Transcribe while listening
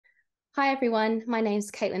Hi everyone, my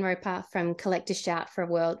name's Caitlin Roper from Collective Shout for a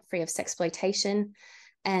World Free of Sexploitation.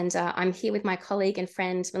 And I'm here with my colleague and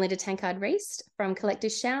friend Melinda Tankard-Reist from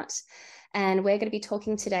Collective Shout. And we're going to be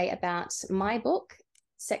talking today about my book,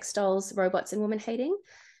 Sex Dolls, Robots and Woman Hating,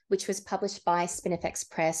 which was published by Spinifex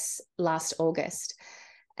Press last August.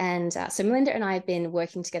 And so Melinda and I have been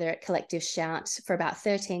working together at Collective Shout for about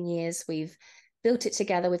 13 years. We've built it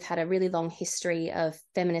together. We've had a really long history of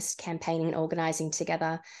feminist campaigning and organising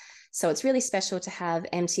together. So it's really special to have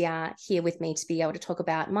MTR here with me to be able to talk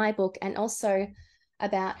about my book and also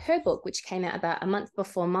about her book, which came out about a month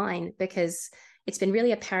before mine, because it's been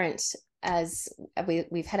really apparent as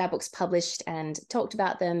we've had our books published and talked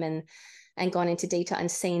about them and gone into detail and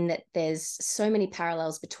seen that there's so many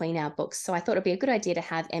parallels between our books. So I thought it'd be a good idea to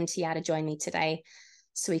have MTR to join me today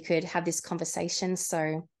so we could have this conversation.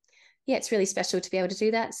 So yeah, it's really special to be able to do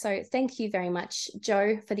that. So thank you very much,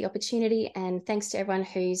 Joe, for the opportunity. And thanks to everyone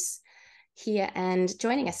who's here and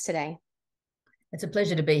joining us today. It's a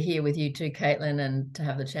pleasure to be here with you too, Caitlin, and to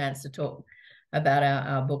have the chance to talk about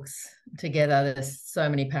our books together. There's so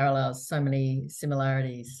many parallels, so many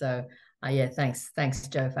similarities. So yeah, thanks,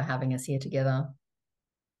 Joe, for having us here together.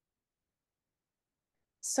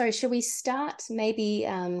 So should we start maybe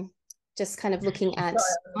just kind of looking at...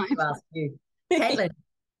 ask you. Caitlin,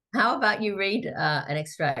 how about you read an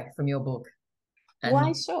extract from your book? And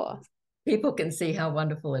why, sure. People can see how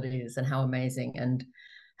wonderful it is and how amazing and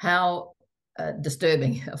how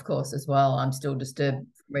disturbing, of course, as well. I'm still disturbed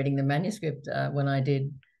reading the manuscript when I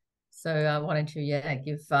did. So why don't you,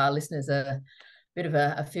 give our listeners a bit of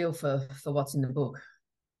a feel for what's in the book.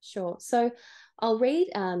 Sure. So I'll read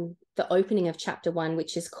the opening of chapter 1,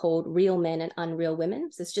 which is called Real Men and Unreal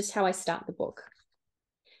Women. So it's just how I start the book.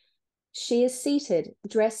 She is seated,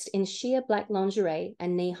 dressed in sheer black lingerie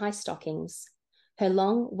and knee-high stockings, her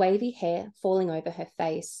long, wavy hair falling over her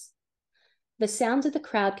face. The sounds of the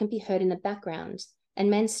crowd can be heard in the background, and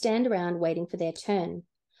men stand around waiting for their turn.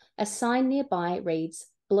 A sign nearby reads,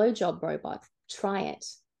 "Blowjob Robot, try it."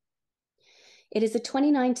 It is the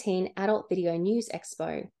 2019 Adult Video News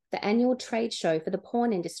Expo, the annual trade show for the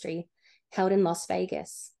porn industry held in Las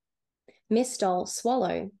Vegas. Miss Doll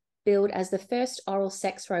Swallow, billed as the first oral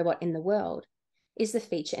sex robot in the world, is the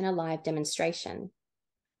feature in a live demonstration.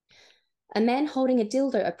 A man holding a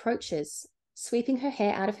dildo approaches, sweeping her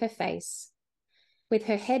hair out of her face. With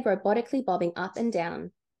her head robotically bobbing up and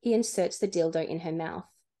down, he inserts the dildo in her mouth.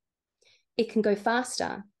 "It can go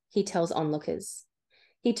faster," he tells onlookers.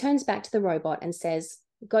 He turns back to the robot and says,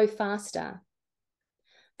 "Go faster."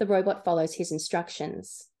 The robot follows his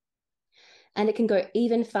instructions. "And it can go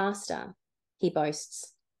even faster," he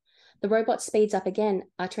boasts. The robot speeds up again,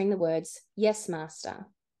 uttering the words, "Yes, master."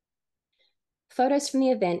 Photos from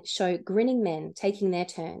the event show grinning men taking their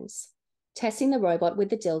turns, testing the robot with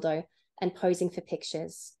the dildo and posing for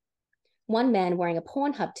pictures. One man wearing a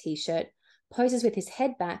Pornhub t-shirt poses with his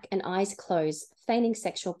head back and eyes closed, feigning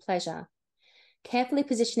sexual pleasure, carefully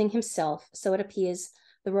positioning himself so it appears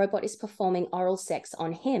the robot is performing oral sex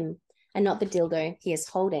on him and not the dildo he is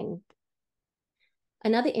holding.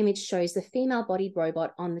 Another image shows the female-bodied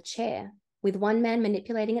robot on the chair, with one man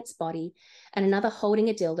manipulating its body and another holding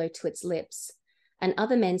a dildo to its lips, and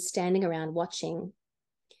other men standing around watching.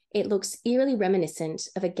 It looks eerily reminiscent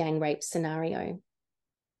of a gang rape scenario.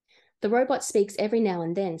 The robot speaks every now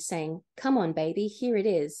and then, saying, "Come on, baby, here it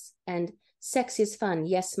is," and "Sex is fun,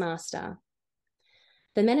 yes, master."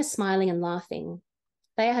 The men are smiling and laughing.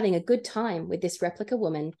 They are having a good time with this replica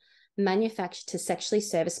woman manufactured to sexually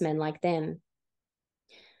service men like them.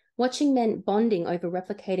 Watching men bonding over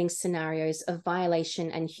replicating scenarios of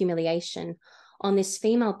violation and humiliation on this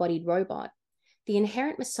female-bodied robot, the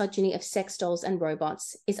inherent misogyny of sex dolls and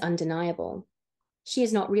robots is undeniable. She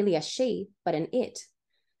is not really a she, but an it.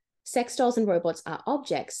 Sex dolls and robots are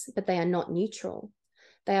objects, but they are not neutral.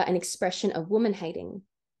 They are an expression of woman-hating.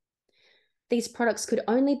 These products could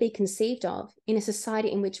only be conceived of in a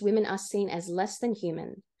society in which women are seen as less than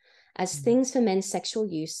human, as things for men's sexual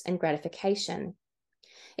use and gratification.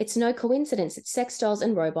 It's no coincidence that sex dolls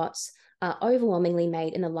and robots are overwhelmingly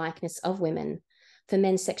made in the likeness of women for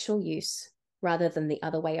men's sexual use rather than the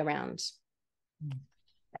other way around.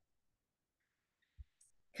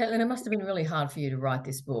 Caitlin, it must have been really hard for you to write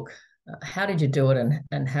this book. How did you do it,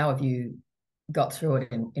 and how have you got through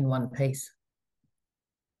it in one piece?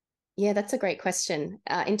 Yeah, that's a great question.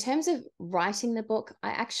 In terms of writing the book,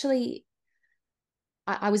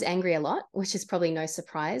 I was angry a lot, which is probably no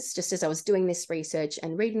surprise, just as I was doing this research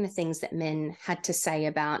and reading the things that men had to say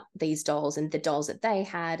about these dolls and the dolls that they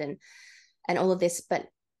had and all of this. But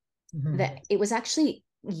that it was actually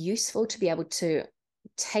useful to be able to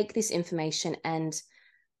take this information and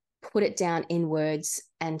put it down in words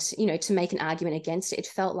and, you know, to make an argument against it. It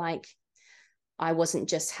felt like I wasn't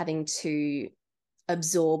just having to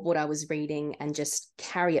absorb what I was reading and just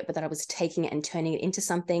carry it, but that I was taking it and turning it into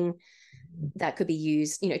something that could be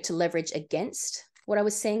used, you know, to leverage against what I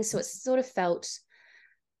was saying. So it sort of felt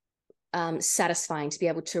satisfying to be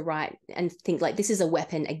able to write and think like this is a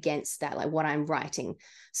weapon against that, like what I'm writing.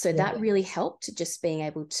 So that really helped, just being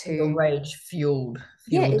able to. Your rage fueled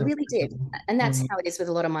Yeah, it the really did. And that's how it is with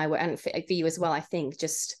a lot of my work, and for you as well, I think,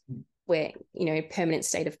 just where, you know, permanent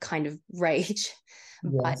state of kind of rage,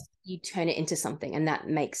 but you turn it into something, and that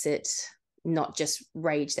makes it not just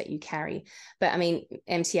rage that you carry. But I mean,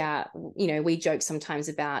 MTR, you know, we joke sometimes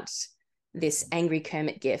about this angry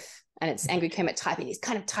Kermit gif, and it's angry Kermit typing. He's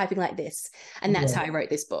kind of typing like this, and that's how I wrote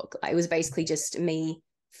this book. Like, it was basically just me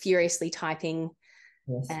furiously typing.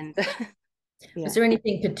 And is there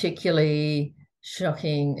anything particularly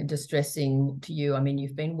shocking, distressing to you? I mean,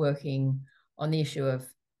 you've been working on the issue of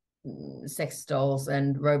sex dolls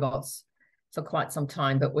and robots for quite some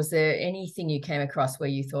time, but was there anything you came across where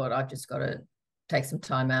you thought, I've just got to take some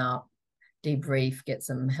time out, debrief, get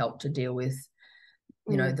some help to deal with,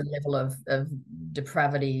 you know, the level of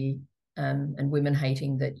depravity and women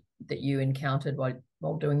hating that you encountered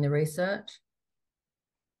while doing the research?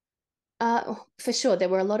 For sure, there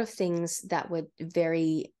were a lot of things that were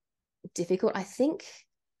very difficult. I think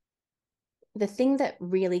the thing that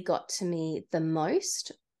really got to me the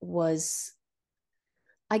most was,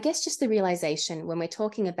 I guess, just the realization when we're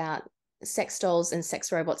talking about sex dolls and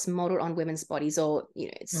sex robots modeled on women's bodies, or, you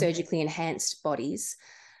know, surgically enhanced bodies,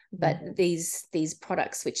 but these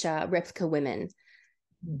products which are replica women,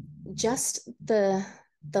 just the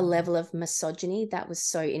level of misogyny that was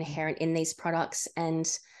so inherent in these products,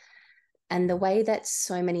 and the way that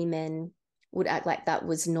so many men would act like that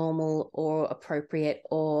was normal or appropriate,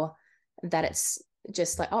 or that it's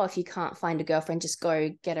just like, oh, if you can't find a girlfriend, just go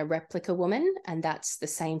get a replica woman, and that's the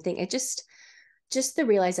same thing. It just the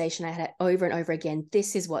realization I had over and over again,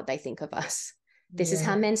 this is what they think of us. This is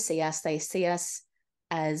how men see us. They see us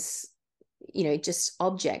as, you know, just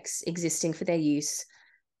objects existing for their use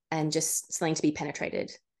and just something to be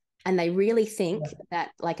penetrated. And they really think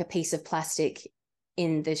that, like, a piece of plastic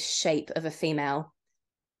in the shape of a female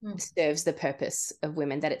serves the purpose of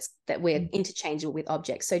women, that we're interchangeable with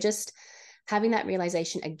objects. So just having that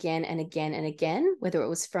realization again and again and again, whether it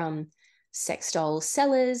was from sex doll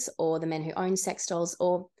sellers or the men who own sex dolls,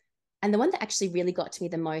 and the one that actually really got to me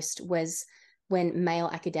the most was when male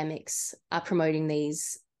academics are promoting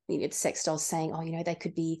these, you know, the sex dolls, saying, oh, you know, they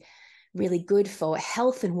could be really good for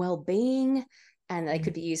health and well-being, and they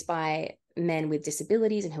could be used by men with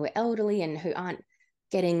disabilities and who are elderly and who aren't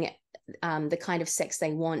getting the kind of sex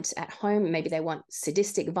they want at home. Maybe they want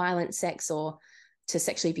sadistic, violent sex, or to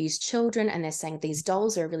sexually abuse children, and they're saying these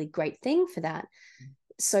dolls are a really great thing for that.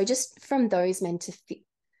 So just from those men to,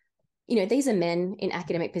 you know, these are men in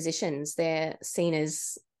academic positions. They're seen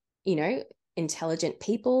as, you know, intelligent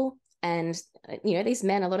people. And, you know, these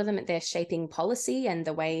men, a lot of them, they're shaping policy and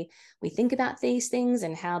the way we think about these things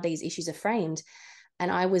and how these issues are framed.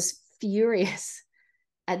 And I was furious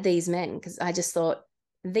at these men, because I just thought,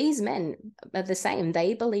 these men are the same.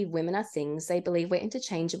 They believe women are things. They believe we're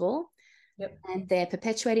interchangeable. And they're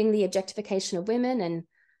perpetuating the objectification of women and,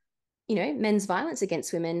 you know, men's violence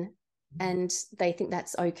against women. And they think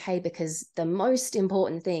that's okay because the most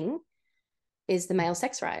important thing is the male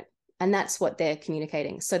sex right. And that's what they're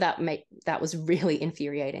communicating. So that was really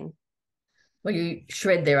infuriating. Well, you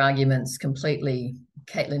shred their arguments completely,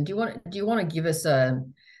 Caitlin. Do you want to give us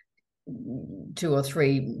 2 or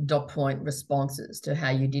 3 dot point responses to how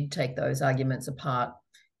you did take those arguments apart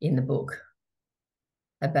in the book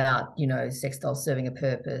about, you know, sex dolls serving a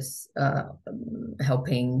purpose,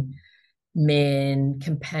 helping men,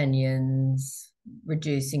 companions,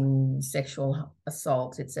 reducing sexual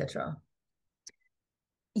assault, etc.?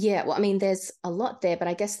 Yeah, well, I mean, there's a lot there, but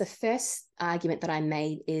I guess the first argument that I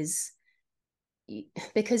made is,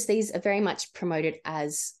 because these are very much promoted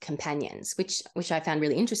as companions, which I found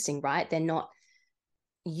really interesting, right? They're not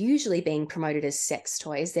usually being promoted as sex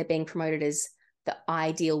toys. They're being promoted as the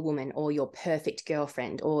ideal woman, or your perfect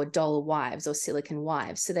girlfriend, or doll wives, or silicon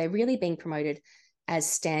wives. So they're really being promoted as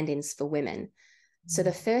stand-ins for women. So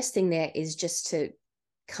the first thing there is just to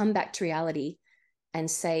come back to reality and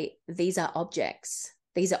say, these are objects.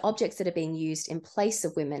 These are objects that are being used in place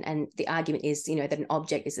of women. And the argument is, you know, that an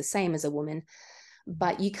object is the same as a woman,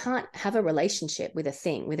 but you can't have a relationship with a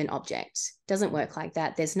thing, with an object. It doesn't work like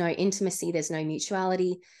that. There's no intimacy. There's no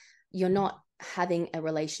mutuality. You're not having a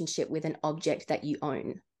relationship with an object that you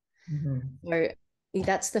own. So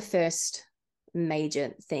that's the first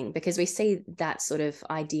major thing, because we see that sort of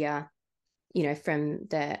idea, you know, from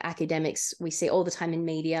the academics. We see all the time in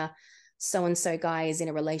media, so and so guy is in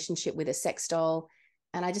a relationship with a sex doll,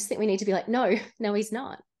 and I just think we need to be like, no, he's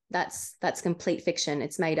not. That's complete fiction.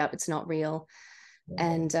 It's made up. It's not real.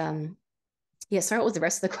 And yeah, sorry, what was the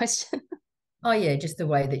rest of the question? Oh yeah, just the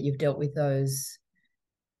way that you've dealt with those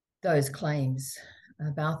claims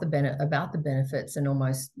about the benefits, and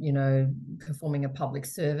almost, you know, performing a public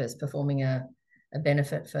service, performing a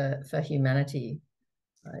benefit for humanity.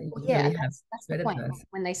 You Well, yeah, really and have that's the point. those.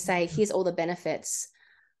 When they say, here's all the benefits,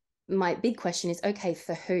 my big question is, okay,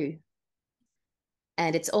 for who?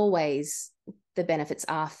 And it's always the benefits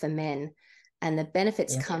are for men. And the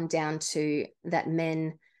benefits come down to that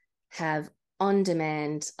men have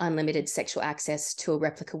on-demand, unlimited sexual access to a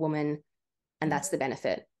replica woman, and that's the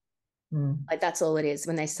benefit. Like, that's all it is.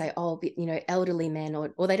 When they say, oh, you know, elderly men,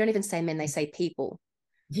 or they don't even say men, they say people.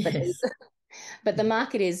 Yes. But the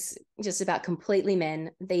market is just about completely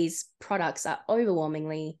men. These products are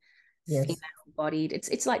overwhelmingly female-bodied.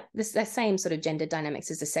 It's like the same sort of gender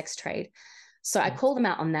dynamics as the sex trade. So I call them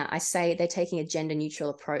out on that. I say they're taking a gender-neutral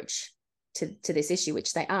approach to this issue,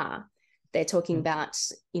 which they are. They're talking about,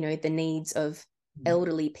 you know, the needs of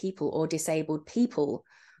elderly people or disabled people,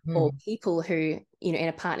 or people who, you know, in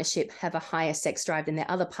a partnership have a higher sex drive than their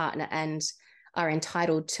other partner and are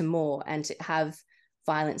entitled to more and to have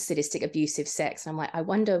violent, sadistic, abusive sex. And I'm like, I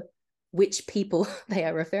wonder which people they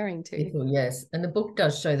are referring to. People, yes. And the book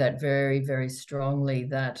does show that very, very strongly,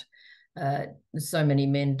 that so many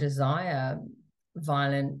men desire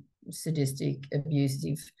violent, sadistic,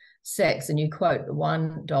 abusive sex. And you quote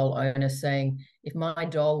one doll owner saying, if my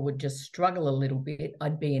doll would just struggle a little bit,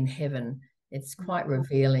 I'd be in heaven. It's quite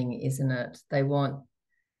revealing, isn't it? They want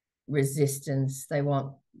resistance. They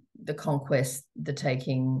want the conquest, the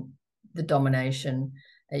taking, the domination.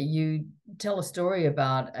 You tell a story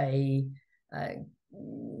about a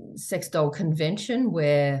sex doll convention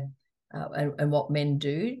where and what men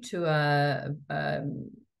do to a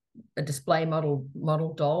display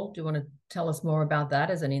model doll. Do you want to tell us more about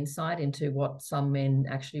that as an insight into what some men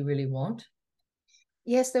actually really want?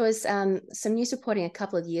 Yes, there was some news reporting a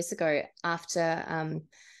couple of years ago after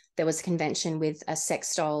there was a convention with a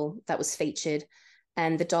sex doll that was featured,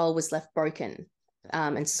 and the doll was left broken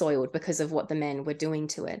and soiled because of what the men were doing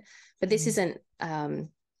to it. But this isn't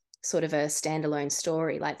sort of a standalone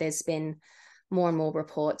story. Like, there's been more and more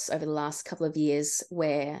reports over the last couple of years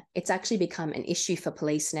where it's actually become an issue for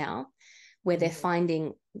police now, where they're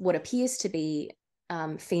finding what appears to be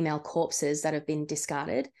female corpses that have been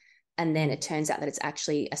discarded, and then it turns out that it's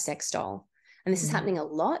actually a sex doll. And this is happening a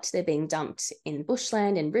lot. They're being dumped in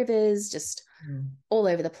bushland, in rivers, just all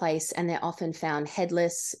over the place. And they're often found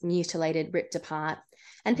headless, mutilated, ripped apart.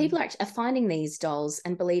 And people are finding these dolls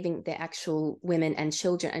and believing they're actual women and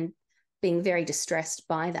children, and being very distressed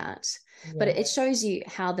by that. But it shows you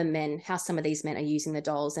how some of these men are using the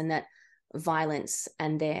dolls, and that violence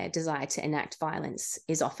and their desire to enact violence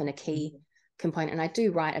is often a key component. And I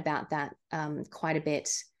do write about that quite a bit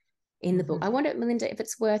in the book. I wonder, Melinda, if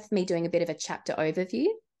it's worth me doing a bit of a chapter overview.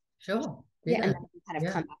 Sure. Yeah, and then we can kind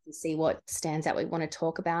of come back and see what stands out we want to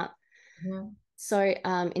talk about. So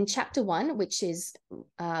in chapter 1, which is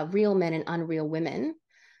Real Men and Unreal Women,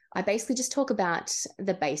 I basically just talk about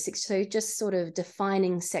the basics. So just sort of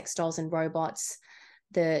defining sex dolls and robots,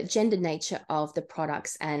 the gender nature of the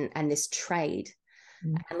products and this trade,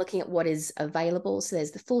 and looking at what is available. So there's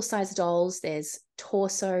the full-size dolls, there's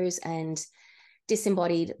torsos and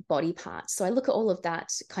disembodied body parts. So I look at all of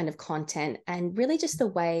that kind of content, and really just the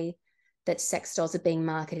way that sex dolls are being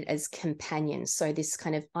marketed as companions. So this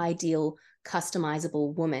kind of ideal,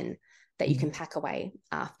 customizable woman that you can pack away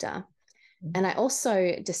after. And I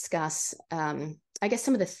also discuss, I guess,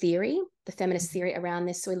 some of the theory, the feminist theory around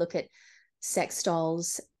this. So we look at sex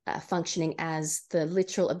dolls functioning as the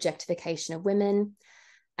literal objectification of women,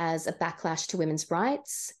 as a backlash to women's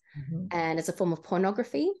rights, and as a form of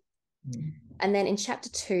pornography. And then in chapter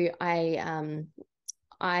 2,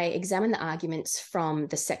 I examine the arguments from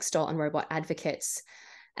the sex doll and robot advocates,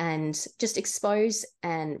 and just expose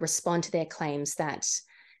and respond to their claims that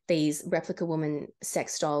these replica woman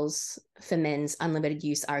sex dolls for men's unlimited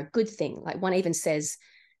use are a good thing. Like, one even says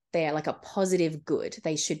they're like a positive good.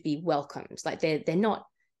 They should be welcomed. Like, they're not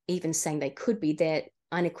even saying they could be. They're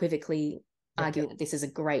unequivocally arguing that this is a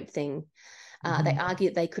great thing. They argue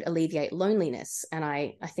that they could alleviate loneliness. And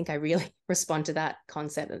I think I really respond to that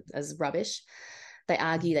concept as rubbish. They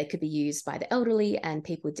argue they could be used by the elderly and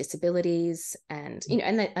people with disabilities. And, you know,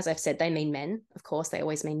 and they, as I've said, they mean men. Of course, they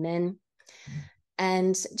always mean men.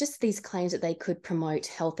 And just these claims that they could promote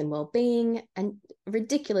health and well-being, and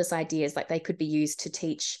ridiculous ideas like they could be used to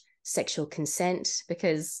teach sexual consent,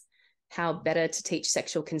 because how better to teach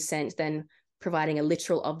sexual consent than providing a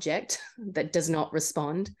literal object that does not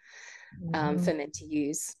respond for men to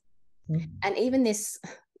use. And even this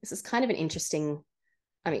is kind of an interesting,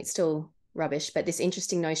 I mean, it's still rubbish, but this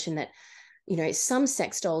interesting notion that, you know, some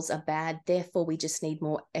sex dolls are bad, therefore we just need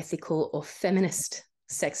more ethical or feminist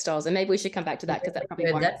sex dolls. And maybe we should come back to that, because that probably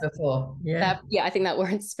heard warrants that before. Yeah. I think that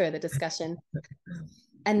warrants further discussion.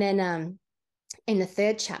 And then in the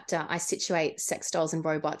third chapter, I situate sex dolls and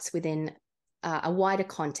robots within a wider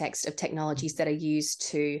context of technologies that are used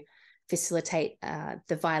to facilitate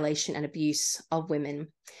the violation and abuse of women.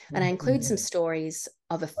 And I include some stories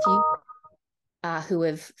of a few who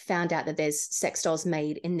have found out that there's sex dolls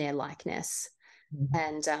made in their likeness.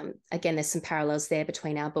 And again, there's some parallels there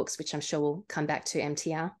between our books, which I'm sure we'll come back to,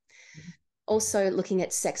 MTR. Also looking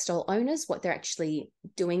at sex doll owners, what they're actually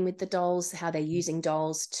doing with the dolls, how they're using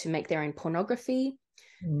dolls to make their own pornography,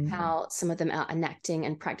 how some of them are enacting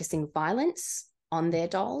and practicing violence on their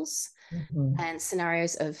dolls, and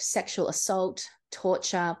scenarios of sexual assault,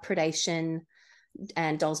 torture, predation,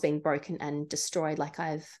 and dolls being broken and destroyed, like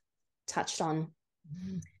I've touched on.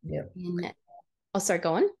 Oh, sorry,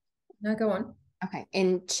 go on. No, go on. Okay.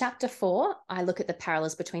 In chapter 4, I look at the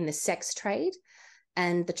parallels between the sex trade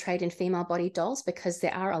and the trade in female body dolls, because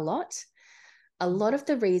there are a lot. A lot of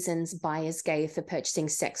the reasons buyers gave for purchasing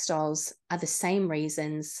sex dolls are the same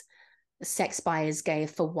reasons sex buyers gave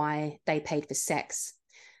for why they paid for sex.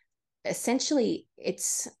 Essentially, it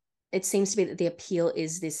seems to be that the appeal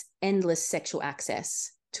is this endless sexual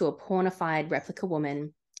access to a pornified replica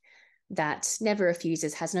woman that never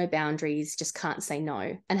refuses, has no boundaries, just can't say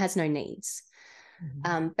no, and has no needs.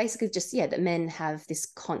 Basically, just, that men have this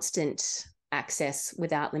constant access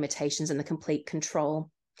without limitations and the complete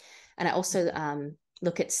control. And I also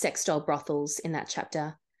look at sex doll brothels in that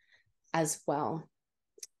chapter as well.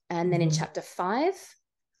 And then in chapter 5,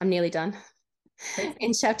 I'm nearly done.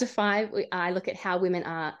 In chapter 5, I look at how women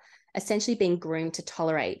are essentially being groomed to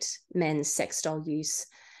tolerate men's sex doll use.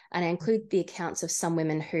 And I include the accounts of some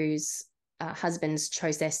women whose husbands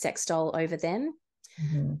chose their sex doll over them,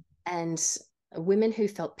 and women who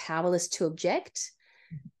felt powerless to object,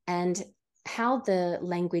 and how the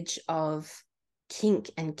language of kink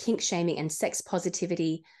and kink shaming and sex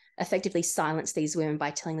positivity effectively silenced these women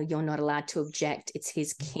by telling them, you're not allowed to object. It's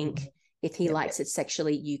his kink. If he likes it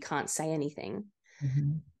sexually, you can't say anything.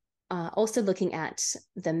 Also looking at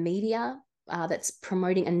the media that's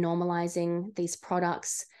promoting and normalizing these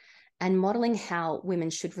products and modeling how women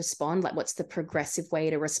should respond, like what's the progressive way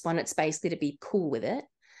to respond. It's basically to be cool with it.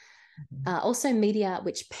 Also media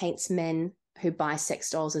which paints men who buy sex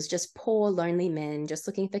dolls as just poor, lonely men, just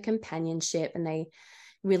looking for companionship, and they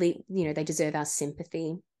really, they deserve our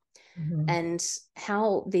sympathy. And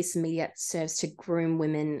how this media serves to groom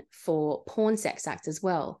women for porn sex acts as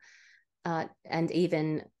well. And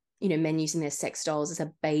even, men using their sex dolls as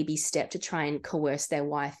a baby step to try and coerce their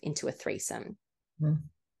wife into a threesome.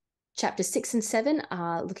 Chapter 6 and 7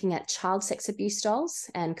 are looking at child sex abuse dolls,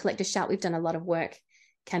 and Collective Shout, we've done a lot of work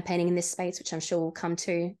campaigning in this space, which I'm sure we'll come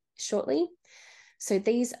to shortly. So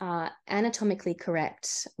these are anatomically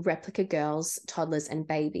correct replica girls, toddlers, and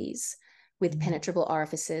babies with penetrable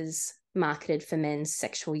orifices marketed for men's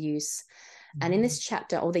sexual use. And in this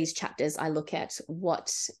chapter, or these chapters, I look at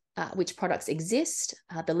which products exist,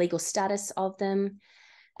 the legal status of them,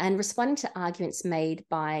 and responding to arguments made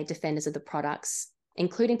by defenders of the products,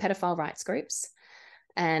 including pedophile rights groups,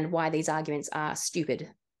 and why these arguments are stupid.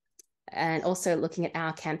 And also looking at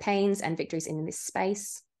our campaigns and victories in this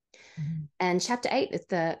space. And chapter 8 is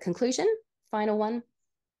the conclusion, final one.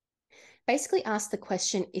 Basically asks the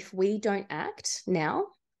question, if we don't act now,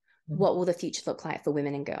 what will the future look like for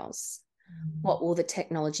women and girls? What will the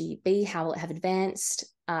technology be? How will it have advanced?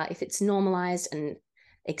 If it's normalized and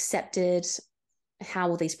accepted, how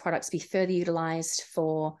will these products be further utilized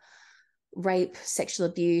for rape, sexual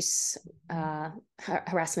abuse,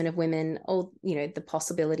 harassment of women, all, the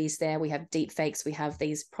possibilities there. We have deep fakes, we have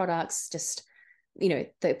these products, just,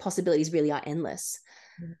 the possibilities really are endless.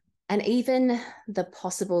 And even the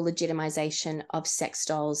possible legitimization of sex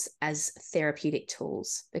dolls as therapeutic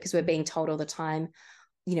tools, because we're being told all the time,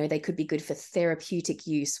 they could be good for therapeutic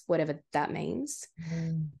use, whatever that means.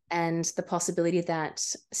 And the possibility that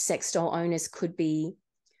sex doll owners could be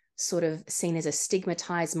sort of seen as a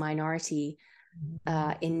stigmatized minority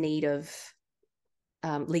in need of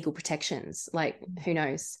legal protections. Like, who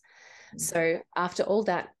knows? So after all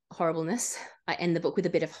that horribleness, I end the book with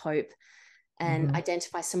a bit of hope and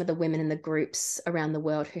identify some of the women in the groups around the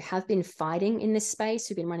world who have been fighting in this space,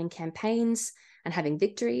 who've been running campaigns and having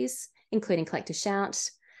victories, including Collective Shout.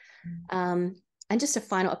 And just a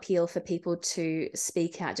final appeal for people to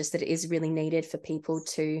speak out, just that it is really needed for people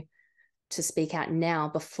to speak out now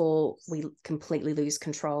before we completely lose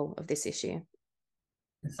control of this issue.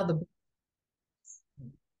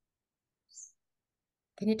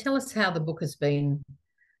 Can you tell us how the book has been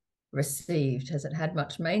received? Has it had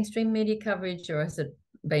much mainstream media coverage, or has it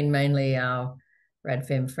been mainly our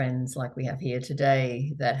RadFem friends like we have here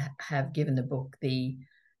today that have given the book the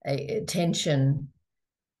attention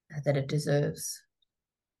that it deserves?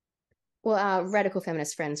 Well, our radical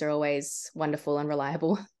feminist friends are always wonderful and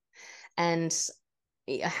reliable. And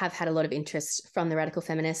I have had a lot of interest from the radical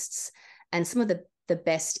feminists, and some of the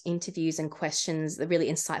best interviews and questions, the really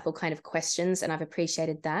insightful kind of questions, and I've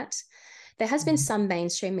appreciated that. There has been some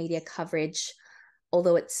mainstream media coverage,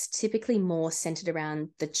 although it's typically more centered around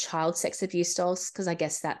the child sex abuse dolls, because I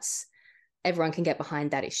guess that's, everyone can get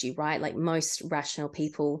behind that issue, right? Like most rational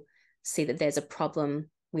people see that there's a problem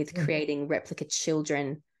with creating replica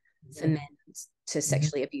children for men to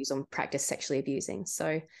sexually abuse or practice sexually abusing.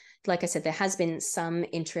 So, like I said, there has been some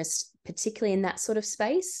interest, particularly in that sort of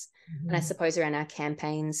space, and I suppose around our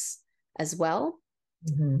campaigns as well.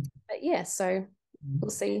 But yeah, so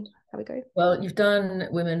we'll see how we go. Well, you've done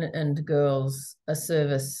women and girls a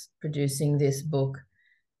service producing this book,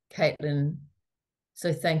 Caitlin.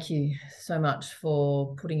 So thank you so much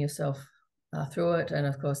for putting yourself through it. And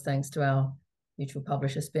of course, thanks to our mutual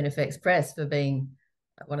publisher, Spinifex Press, for being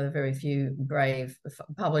one of the very few brave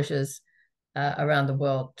publishers around the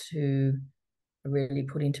world to really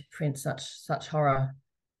put into print such horror,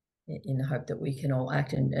 in the hope that we can all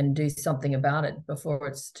act and do something about it before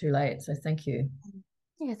it's too late. So thank you.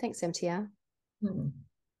 Yeah, thanks, MTR.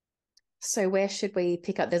 So where should we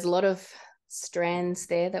pick up? There's a lot of strands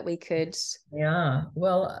there that we could. Yeah,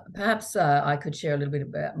 well, perhaps I could share a little bit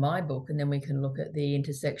about my book, and then we can look at the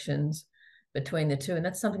intersections between the two. And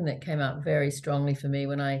that's something that came out very strongly for me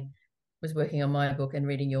when I was working on my book and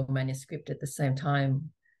reading your manuscript at the same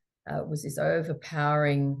time. Was this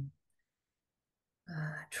overpowering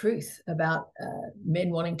truth about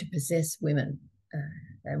men wanting to possess women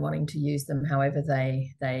and wanting to use them however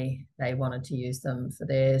they wanted to use them for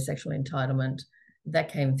their sexual entitlement.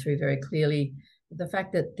 That came through very clearly. The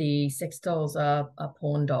fact that the sex dolls are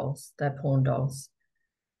porn dolls, they're porn dolls.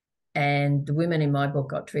 And the women in my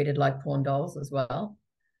book got treated like porn dolls as well.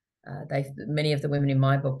 Many of the women in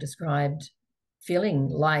my book described feeling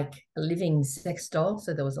like a living sex doll.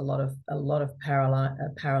 So there was a lot of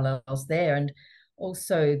parallels there. And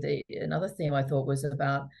also another theme I thought was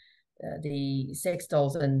about the sex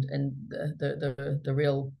dolls and the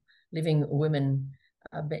real living women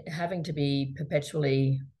having to be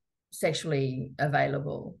perpetually sexually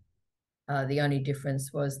available. The only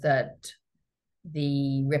difference was that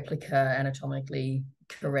the replica, anatomically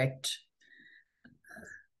correct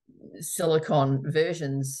silicone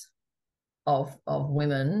versions of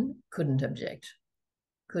women couldn't object.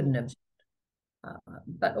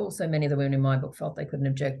 But also many of the women in my book felt they couldn't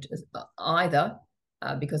object either,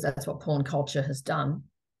 because that's what porn culture has done,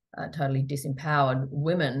 totally disempowered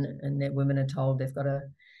women, and that women are told they've got to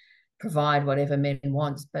provide whatever men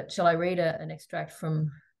wants. But shall I read an extract from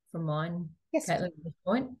mine, yes, Caitlin, at this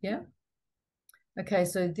point? Yeah. Okay,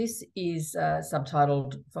 so this is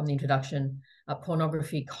subtitled from the introduction,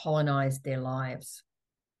 Pornography Colonized Their Lives.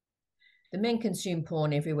 The men consume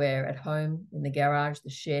porn everywhere, at home, in the garage, the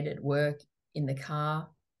shed, at work, in the car,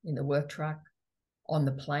 in the work truck, on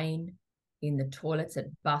the plane, in the toilets, at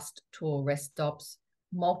bus tour rest stops,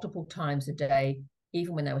 multiple times a day,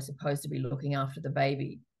 even when they were supposed to be looking after the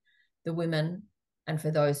baby. The women, and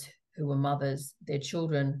for those who were mothers, their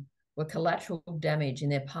children, were collateral damage in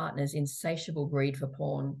their partner's insatiable greed for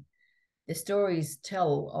porn. The stories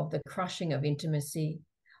tell of the crushing of intimacy,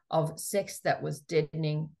 of sex that was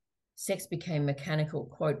deadening. Sex became mechanical.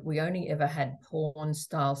 Quote, "We only ever had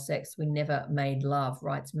porn-style sex. We never made love,"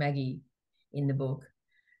 writes Maggie in the book.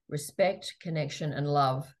 Respect, connection, and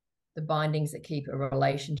love, the bindings that keep a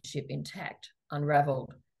relationship intact,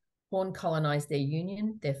 unraveled. Porn colonized their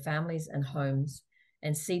union, their families and homes,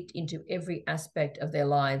 and seeped into every aspect of their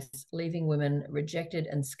lives, leaving women rejected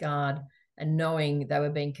and scarred, and knowing they were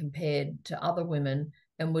being compared to other women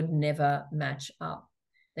and would never match up.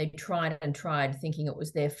 They tried and tried, thinking it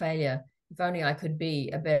was their failure. If only I could be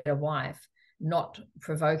a better wife, not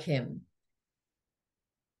provoke him.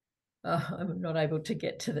 Oh, I'm not able to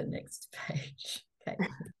get to the next page. Okay.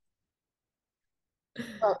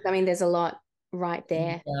 Well, I mean, there's a lot right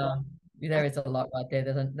there. There is a lot right there.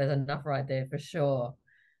 There's enough right there for sure.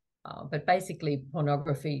 But basically,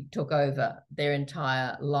 pornography took over their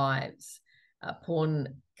entire lives.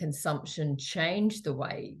 Porn consumption changed the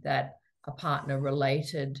way that a partner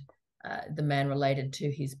related, the man related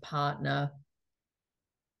to his partner.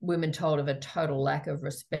 Women told of a total lack of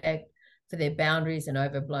respect for their boundaries, an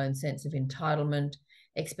overblown sense of entitlement,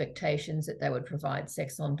 expectations that they would provide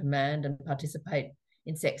sex on demand and participate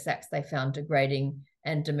in sex acts they found degrading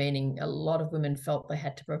and demeaning. A lot of women felt they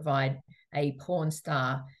had to provide a porn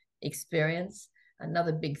star experience.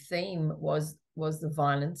 Another big theme was the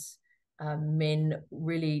violence. Men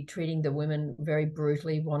really treating the women very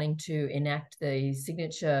brutally, wanting to enact the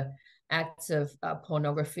signature acts of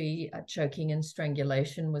pornography. Choking and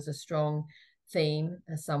strangulation was a strong theme.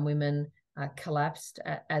 Some women collapsed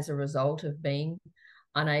as a result of being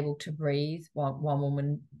unable to breathe. One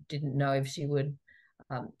woman didn't know if she would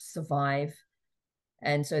survive.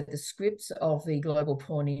 And so the scripts of the global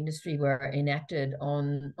porn industry were enacted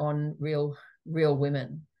on real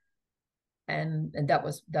women, and that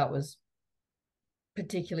was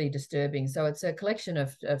particularly disturbing. So it's a collection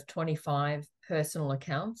of 25 personal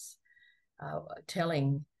accounts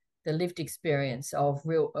telling the lived experience of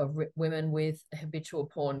women with habitual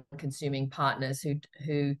porn consuming partners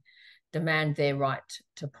who demand their right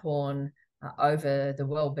to porn over the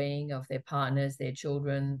well-being of their partners, their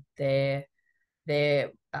children, their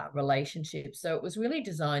relationships. So it was really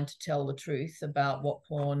designed to tell the truth about what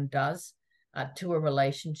porn does to a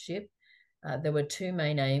relationship. There were two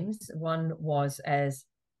main aims. One was as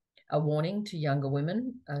a warning to younger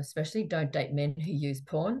women, especially don't date men who use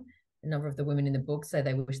porn. A number of the women in the book say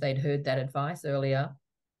they wish they'd heard that advice earlier.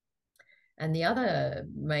 And the other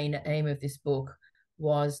main aim of this book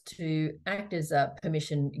was to act as a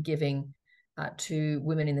permission giving to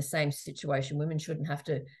women in the same situation. Women shouldn't have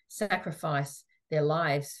to sacrifice their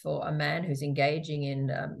lives for a man who's engaging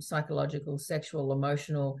in psychological, sexual,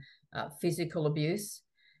 emotional, physical abuse,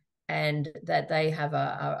 and that they have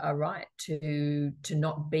a right to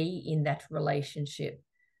not be in that relationship.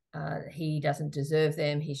 He doesn't deserve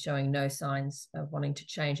them. He's showing no signs of wanting to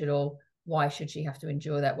change at all. Why should she have to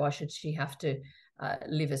endure that? Why should she have to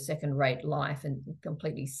live a second-rate life and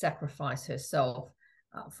completely sacrifice herself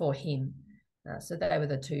for him? So they were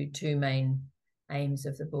the two main aims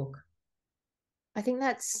of the book. I think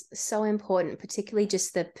that's so important, particularly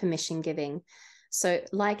just the permission giving. So,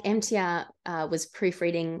 like MTR was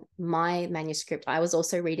proofreading my manuscript, I was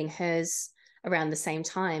also reading hers around the same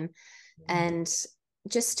time. And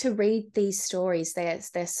just to read these stories, they're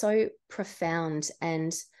so profound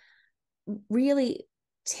and really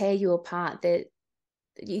tear you apart. That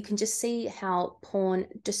you can just see how porn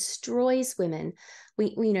destroys women.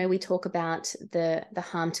 We talk about the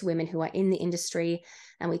harm to women who are in the industry,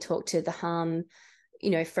 and we talk to the harm,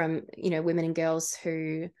 from women and girls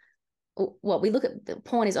who. Well, we look at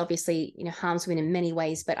porn is obviously harms women in many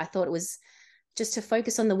ways, but I thought it was just to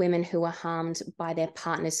focus on the women who are harmed by their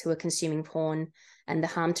partners who are consuming porn, and the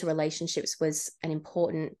harm to relationships was an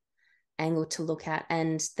important angle to look at.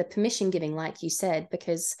 And the permission giving, like you said,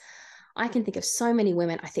 because I can think of so many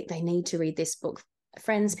women, I think they need to read this book.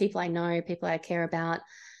 Friends, people I know, people I care about,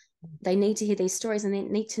 they need to hear these stories, and they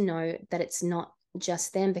need to know that it's not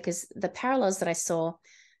just them, because the parallels that I saw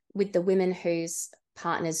with the women whose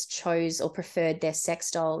partners chose or preferred their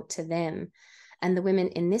sex doll to them, and the women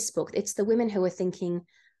in this book, it's the women who are thinking,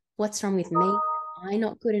 what's wrong with me? Am I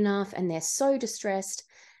not good enough? And they're so distressed.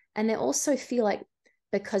 And they also feel like,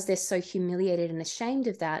 because they're so humiliated and ashamed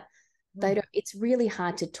of that, it's really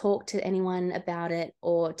hard to talk to anyone about it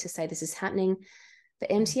or to say this is happening. But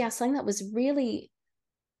MTR, something that was really,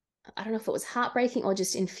 I don't know if it was heartbreaking or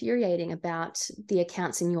just infuriating about the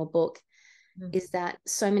accounts in your book, is that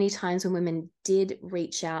so many times when women did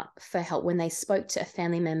reach out for help, when they spoke to a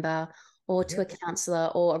family member or to a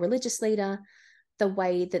counselor or a religious leader, the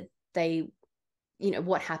way that they,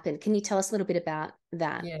 what happened. Can you tell us a little bit about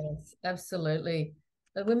that? Yes, absolutely.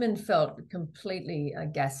 The women felt completely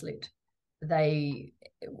gaslit.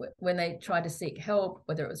 When they tried to seek help,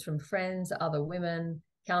 whether it was from friends, other women,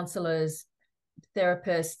 counselors,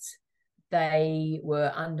 therapists, they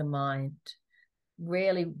were undermined.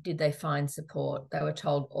 Rarely did they find support. They were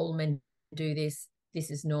told all men do this.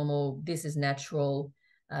 This is normal. This is natural.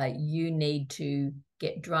 You need to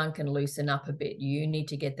get drunk and loosen up a bit. You need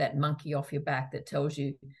to get that monkey off your back that tells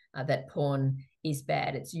you that porn is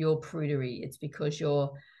bad. It's your prudery. It's because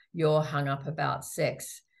you're hung up about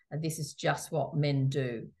sex. This is just what men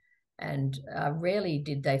do. And rarely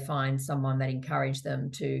did they find someone that encouraged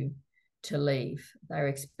them to leave. They were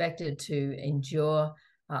expected to endure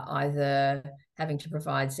either having to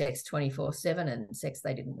provide sex 24/7 and sex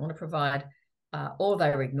they didn't want to provide, or they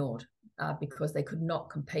were ignored. because they could not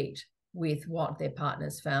compete with what their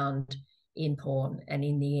partners found in porn. And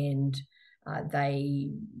in the end, they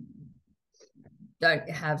don't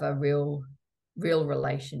have a real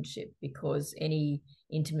relationship, because any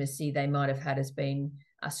intimacy they might have had has been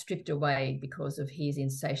stripped away because of his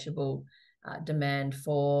insatiable demand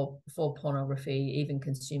for pornography, even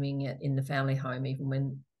consuming it in the family home, even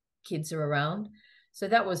when kids are around. So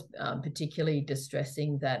that was particularly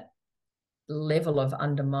distressing, that level of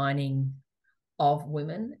undermining of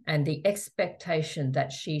women and the expectation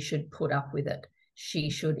that she should put up with it. She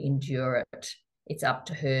should endure it. It's up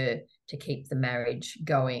to her to keep the marriage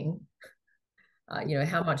going.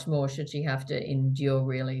 How much more should she have to endure,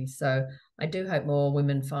 really? So I do hope more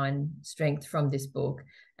women find strength from this book,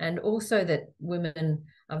 and also that women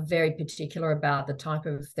are very particular about the type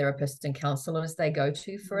of therapists and counsellors they go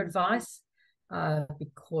to for advice,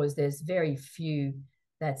 because there's very few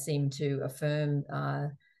that seem to affirm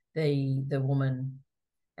the woman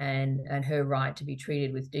and her right to be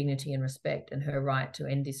treated with dignity and respect, and her right to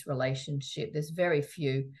end this relationship. There's very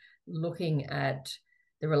few looking at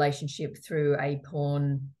the relationship through a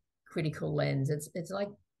porn critical lens. It's like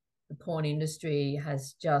the porn industry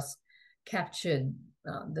has just captured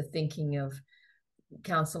the thinking of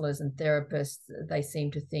counselors and therapists. They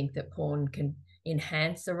seem to think that porn can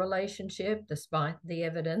enhance a relationship despite the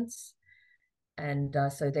evidence. And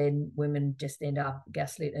so then women just end up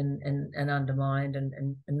gaslit and undermined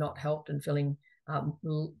and not helped, and feeling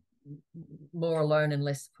more alone and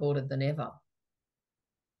less supported than ever.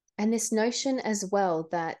 And this notion as well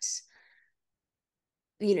that,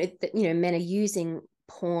 men are using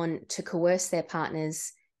porn to coerce their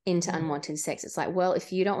partners into unwanted sex. It's like, well,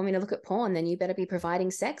 if you don't want me to look at porn, then you better be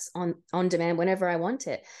providing sex on demand whenever I want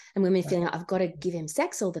it. And women feeling like, I've got to give him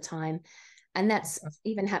sex all the time. And that's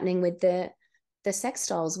even happening with the sex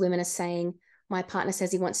dolls. Women are saying, my partner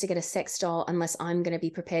says he wants to get a sex doll unless I'm going to be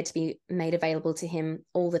prepared to be made available to him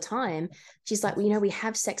all the time. She's like, well, we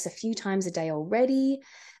have sex a few times a day already,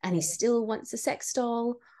 and he still wants a sex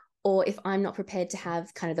doll. Or if I'm not prepared to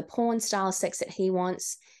have kind of the porn style sex that he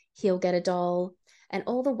wants, he'll get a doll. And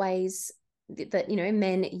all the ways that,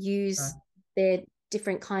 men use their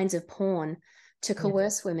different kinds of porn to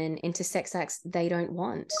coerce women into sex acts they don't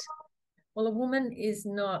want. Well, a woman is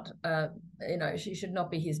not, she should not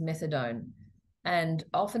be his methadone. And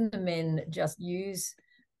often the men just use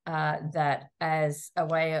that as a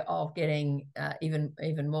way of getting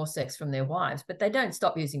even more sex from their wives, but they don't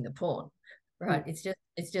stop using the porn, right?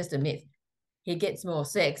 It's just a myth. He gets more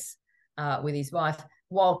sex with his wife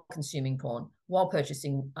while consuming porn, while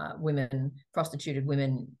purchasing prostituted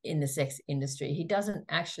women in the sex industry. He doesn't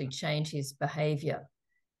actually change his behavior.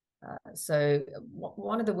 So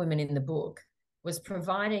one of the women in the book was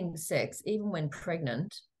providing sex, even when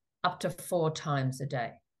pregnant, up to 4 times a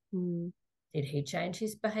day. Did he change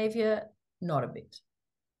his behavior? Not a bit.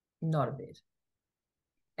 Not a bit.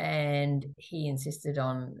 And he insisted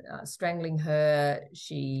on strangling her.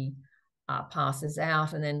 She passes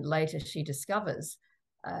out, and then later she discovers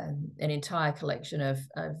an entire collection of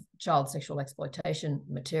child sexual exploitation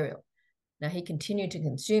material. Now, he continued to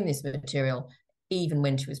consume this material even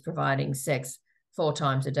when she was providing sex 4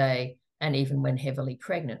 times a day, and even when heavily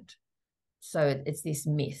pregnant. So it's this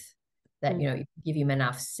myth that, you give him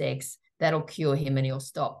enough sex, that'll cure him and he'll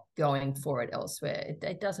stop going for it elsewhere.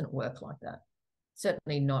 It doesn't work like that.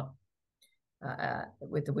 Certainly not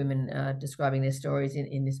with the women describing their stories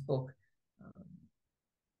in this book.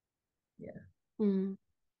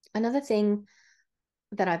 Another thing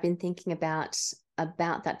that I've been thinking about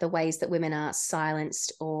that, the ways that women are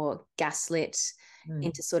silenced or gaslit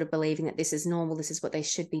into sort of believing that this is normal, this is what they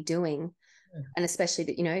should be doing. And especially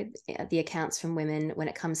that, the accounts from women when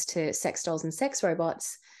it comes to sex dolls and sex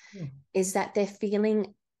robots, is that they're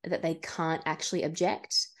feeling that they can't actually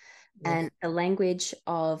object. And the language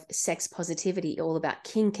of sex positivity, all about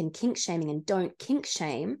kink and kink shaming and don't kink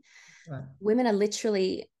shame. Women are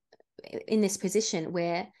literally in this position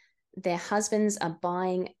where their husbands are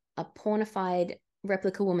buying a pornified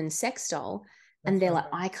replica woman sex doll, and they're like,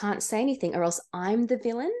 I can't say anything or else I'm the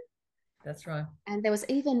villain. That's right. And there was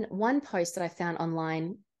even one post that I found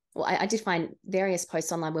online. Well, I did find various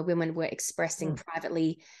posts online where women were expressing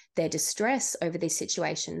privately their distress over these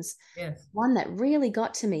situations. One that really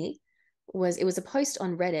got to me was, it was a post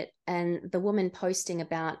on Reddit, and the woman posting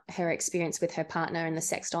about her experience with her partner and the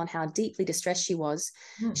sex doll and how deeply distressed she was.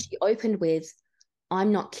 She opened with,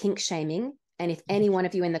 I'm not kink shaming, and if any one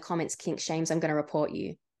of you in the comments kink shames, I'm going to report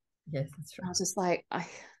you. Yes, that's right. I was just like,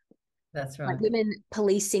 that's right. Like women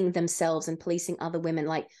policing themselves and policing other women.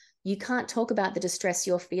 Like, you can't talk about the distress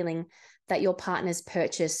you're feeling that your partner's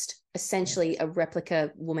purchased essentially a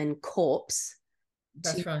replica woman corpse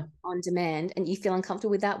That's right. on demand, and you feel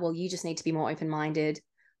uncomfortable with that, well, you just need to be more open-minded.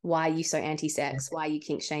 Why are you so anti-sex? Why are you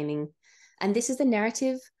kink shaming? And this is the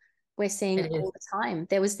narrative we're seeing all the time.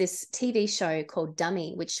 There was this TV show called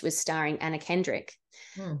Dummy, which was starring Anna Kendrick.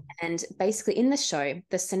 And basically in the show,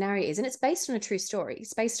 the scenario is, and it's based on a true story,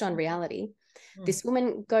 it's based on reality. This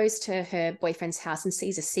woman goes to her boyfriend's house and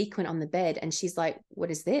sees a sequin on the bed, and she's like, what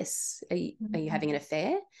is this? Are you having an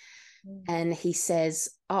affair? And he says,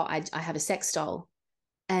 oh, I have a sex doll.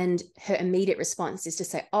 And her immediate response is to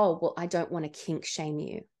say, oh, well, I don't want to kink shame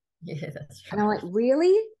you. Yeah, that's right. And I'm like,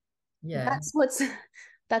 really? Yeah. That's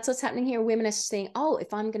what's happening here. Women are saying, oh,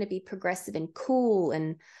 if I'm going to be progressive and cool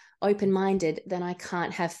and open-minded, then I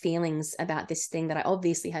can't have feelings about this thing that I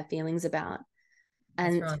obviously have feelings about.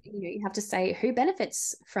 And right. you have to say, who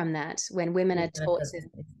benefits from that when women are taught to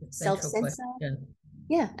self-censor?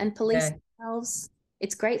 Yeah, and police themselves.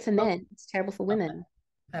 It's great for men. It's terrible for women.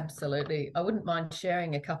 Absolutely. I wouldn't mind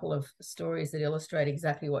sharing a couple of stories that illustrate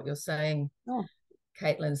exactly what you're saying,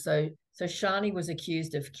 Caitlin. So Shani was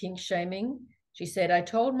accused of kink shaming. She said, I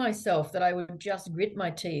told myself that I would just grit my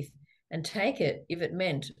teeth and take it if it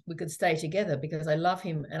meant we could stay together because I love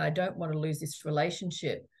him and I don't want to lose this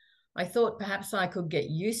relationship. I thought perhaps I could get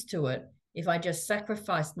used to it if I just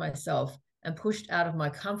sacrificed myself and pushed out of my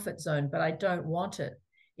comfort zone, but I don't want it.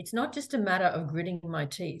 It's not just a matter of gritting my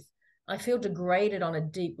teeth. I feel degraded on a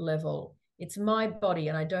deep level. It's my body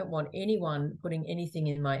and I don't want anyone putting anything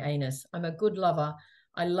in my anus. I'm a good lover.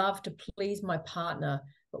 I love to please my partner,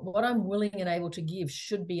 but what I'm willing and able to give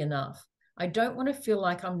should be enough. I don't want to feel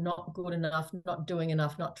like I'm not good enough, not doing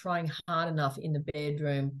enough, not trying hard enough in the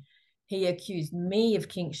bedroom. He accused me of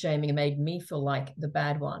kink shaming and made me feel like the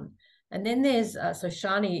bad one. And then there's, so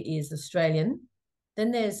Shani is Australian.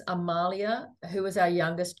 Then there's Amalia, who is our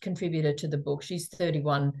youngest contributor to the book. She's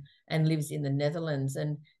 31 and lives in the Netherlands.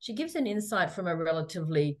 And she gives an insight from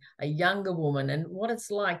a younger woman and what it's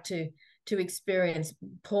like to experience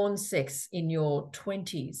porn sex in your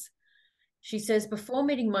 20s. She says, before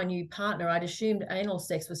meeting my new partner, I'd assumed anal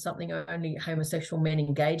sex was something only homosexual men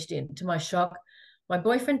engaged in. To my shock, my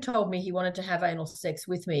boyfriend told me he wanted to have anal sex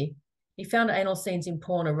with me. He found anal scenes in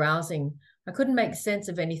porn arousing. I couldn't make sense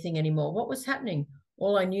of anything anymore. What was happening?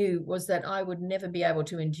 All I knew was that I would never be able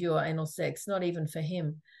to endure anal sex, not even for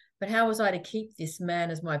him. But how was I to keep this man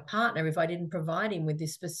as my partner if I didn't provide him with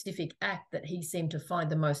this specific act that he seemed to find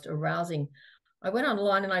the most arousing? I went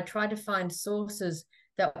online and I tried to find sources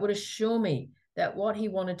that would assure me that what he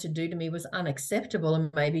wanted to do to me was unacceptable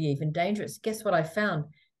and maybe even dangerous. Guess what I found?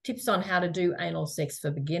 Tips on how to do anal sex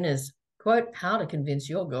for beginners. Quote, how to convince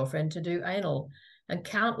your girlfriend to do anal. And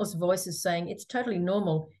countless voices saying it's totally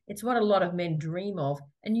normal. It's what a lot of men dream of.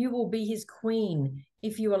 And you will be his queen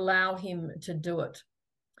if you allow him to do it.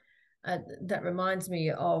 That reminds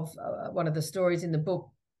me of one of the stories in the book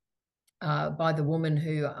by the woman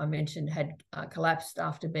who I mentioned had collapsed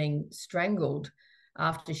after being strangled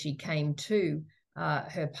after she came to.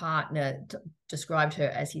 Her partner described her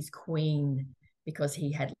as his queen because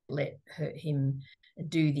he had let him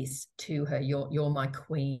do this to her. You're my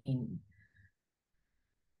queen.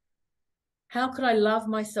 How could I love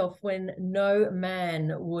myself when no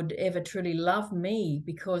man would ever truly love me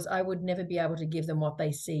because I would never be able to give them what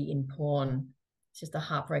they see in porn? It's just a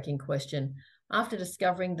heartbreaking question. After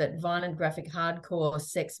discovering that violent, graphic, hardcore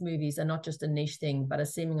sex movies are not just a niche thing, but a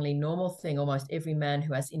seemingly normal thing almost every man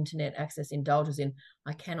who has internet access indulges in,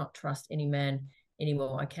 I cannot trust any man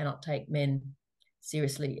anymore. I cannot take men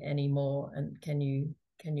seriously anymore. And can you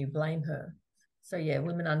blame her? So yeah,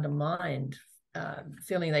 women undermined,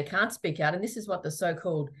 feeling they can't speak out. And this is what the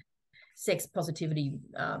so-called sex positivity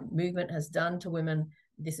movement has done to women.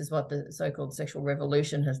 This is what the so-called sexual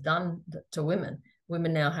revolution has done to women.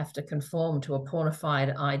 Women now have to conform to a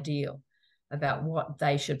pornified ideal about what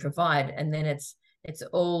they should provide. And then it's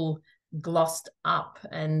all glossed up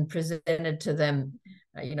and presented to them,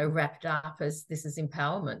 wrapped up as this is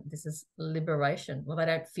empowerment, this is liberation. Well, they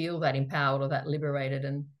don't feel that empowered or that liberated.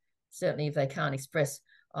 And certainly if they can't express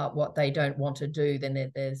what they don't want to do,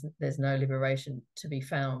 then there's no liberation to be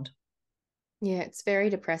found. Yeah, it's very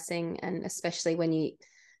depressing, and especially when you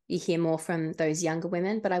hear more from those younger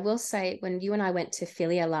women. But I will say, when you and I went to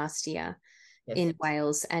Philia last year in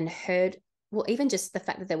Wales and heard, well, even just the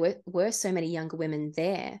fact that there were so many younger women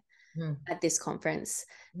there at this conference,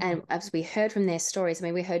 and as we heard from their stories, I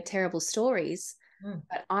mean, we heard terrible stories,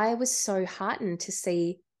 but I was so heartened to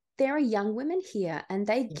see there are young women here and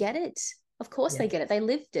they get it. Of course they get it. They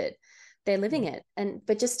lived it. They're living it.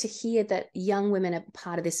 But just to hear that young women are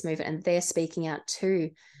part of this movement and they're speaking out too.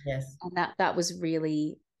 Yes. And that was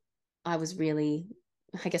really I was really,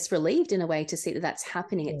 I guess, relieved in a way to see that that's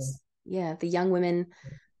happening. Yeah. It's, yeah, the young women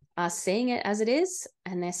are seeing it as it is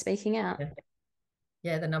and they're speaking out. Yeah.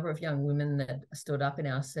 Yeah, the number of young women that stood up in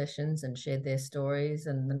our sessions and shared their stories,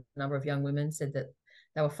 and the number of young women said that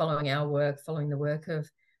they were following our work, following the work of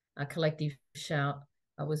Collective Shout,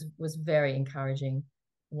 was very encouraging,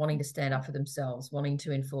 wanting to stand up for themselves, wanting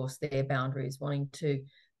to enforce their boundaries, wanting to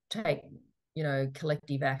take,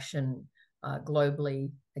 collective action globally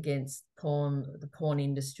against porn, the porn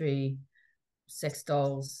industry, sex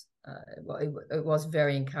dolls. It was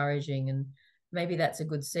very encouraging, and maybe that's a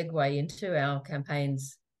good segue into our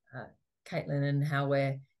campaigns, Caitlin, and how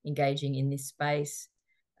we're engaging in this space.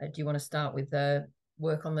 Do you want to start with the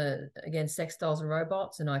work on against sex dolls and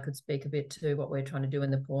robots, and I could speak a bit to what we're trying to do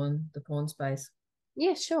in the porn space?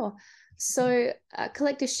 Yeah, sure. So,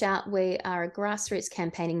 Collective Shout, we are a grassroots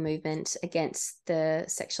campaigning movement against the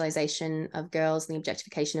sexualization of girls and the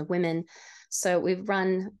objectification of women. So, we've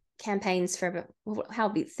run campaigns for how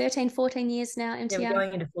be 13, 14 years now, MTR? Yeah, we're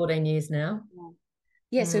going into 14 years now.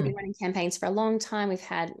 Yeah, so we've been running campaigns for a long time. We've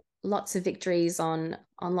had lots of victories on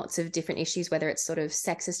lots of different issues, whether it's sort of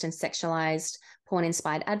sexist and sexualized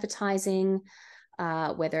porn-inspired advertising,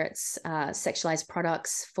 whether it's sexualized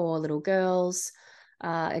products for little girls,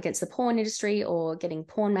 against the porn industry, or getting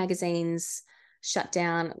porn magazines shut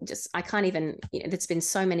down. Just, I can't even, there's been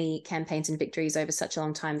so many campaigns and victories over such a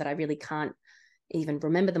long time that I really can't even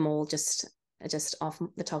remember them all just off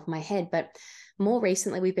the top of my head. But more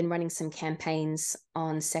recently, we've been running some campaigns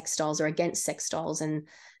on sex dolls, or against sex dolls, and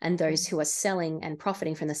those who are selling and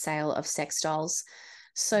profiting from the sale of sex dolls.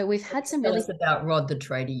 So we've had some Tell really... us about Rod the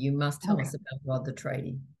Tradie. You must tell us about Rod the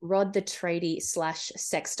Tradie. Rod the Tradie /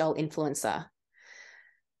 sex doll influencer.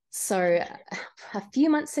 So a few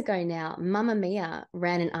months ago now, Mamma Mia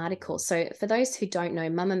ran an article. So for those who don't know,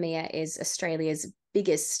 Mamma Mia is Australia's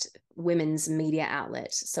biggest women's media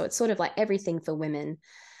outlet. So it's sort of like everything for women.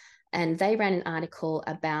 And they ran an article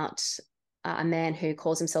about a man who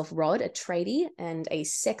calls himself Rod, a tradie and a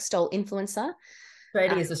sex doll influencer.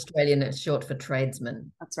 Tradie is Australian, it's short for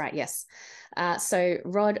tradesman. That's right, yes. So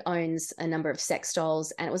Rod owns a number of sex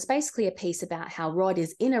dolls, and it was basically a piece about how Rod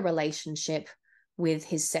is in a relationship with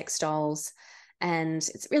his sex dolls. And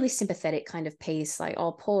it's a really sympathetic kind of piece, like,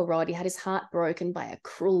 oh, poor Rod, he had his heart broken by a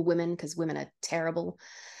cruel woman because women are terrible.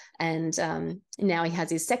 And now he has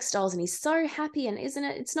his sex dolls and he's so happy, and isn't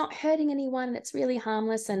it? It's not hurting anyone, and it's really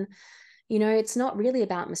harmless. And, it's not really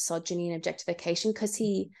about misogyny and objectification, because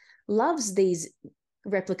he loves these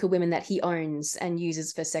replica women that he owns and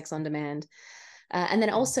uses for sex on demand. And then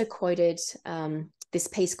also quoted, this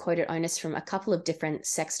piece quoted owners from a couple of different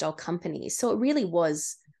sex doll companies. So it really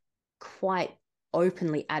was quite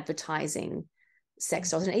openly advertising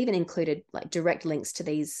sex dolls, and it even included like direct links to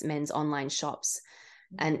these men's online shops.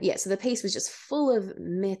 And yeah, so the piece was just full of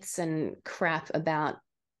myths and crap about,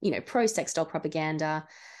 pro sex doll propaganda.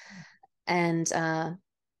 And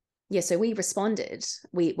yeah, so we responded,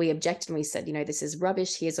 we objected, and we said, this is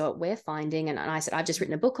rubbish. Here's what we're finding. And I said, I've just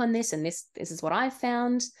written a book on this, and this is what I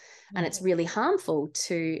found. And it's really harmful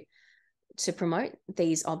to promote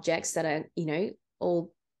these objects that are,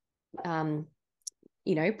 all,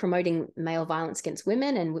 promoting male violence against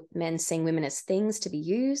women, and men seeing women as things to be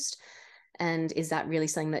used. And is that really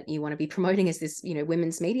something that you want to be promoting as this,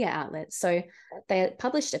 women's media outlet? So they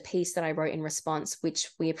published a piece that I wrote in response, which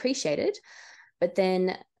we appreciated. But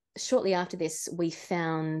then shortly after this, we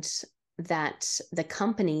found that the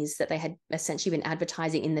companies that they had essentially been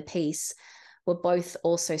advertising in the piece were both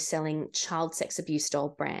also selling child sex abuse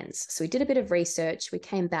doll brands. So we did a bit of research. We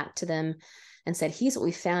came back to them and said, here's what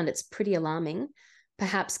we found. It's pretty alarming.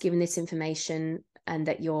 Perhaps given this information, and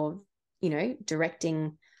that you're,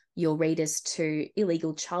 directing your readers to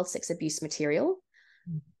illegal child sex abuse material,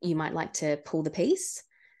 you might like to pull the piece.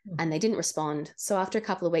 And they didn't respond. So after a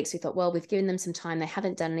couple of weeks, we thought, well, we've given them some time. They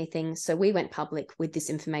haven't done anything. So we went public with this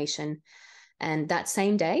information. And that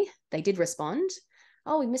same day, they did respond.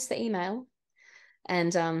 Oh, we missed the email.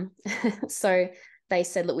 And so they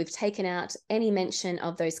said, look, we've taken out any mention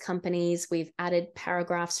of those companies. We've added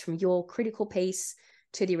paragraphs from your critical piece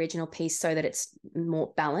to the original piece so that it's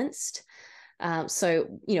more balanced.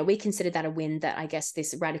 So, we considered that a win, that I guess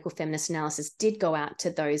this radical feminist analysis did go out to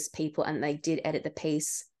those people and they did edit the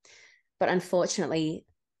piece. But unfortunately,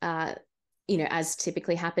 as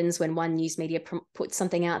typically happens when one news media puts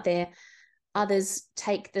something out there, others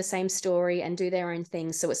take the same story and do their own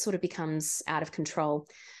thing. So it sort of becomes out of control.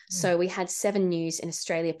 So we had 7 News in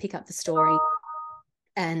Australia pick up the story,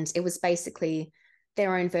 and it was basically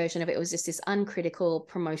their own version of it. It was just this uncritical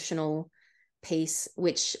promotional piece,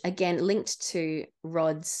 which again linked to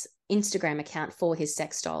Rod's Instagram account for his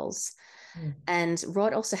sex dolls. And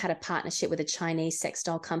Rod also had a partnership with a Chinese sex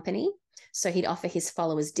doll company. So he'd offer his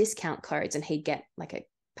followers discount codes and he'd get like a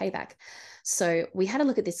payback. So we had a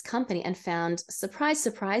look at this company and found, surprise,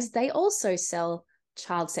 surprise, they also sell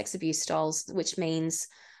child sex abuse dolls, which means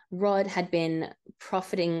Rod had been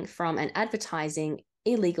profiting from and advertising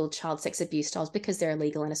illegal child sex abuse dolls because they're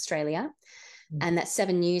illegal in Australia. And that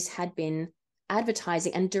 7 News had been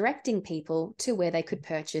advertising and directing people to where they could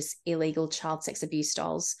purchase illegal child sex abuse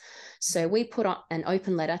dolls. So we put on an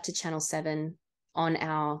open letter to Channel 7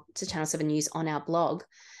 News on our blog,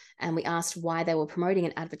 and we asked why they were promoting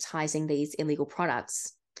and advertising these illegal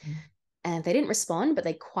products. And they didn't respond, but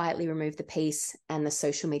they quietly removed the piece and the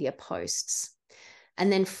social media posts. And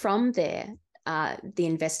then from there, our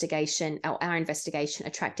investigation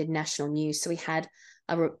attracted national news. So we had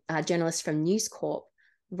a journalist from News Corp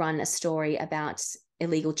run a story about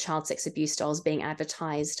illegal child sex abuse dolls being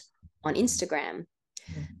advertised on Instagram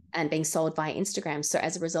and being sold via Instagram. So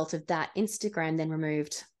as a result of that, Instagram then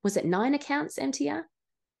removed, was it 9 accounts, MTR?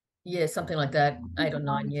 Yeah, something like that, 8 or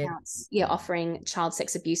 9, accounts, offering child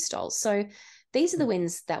sex abuse dolls. So these are the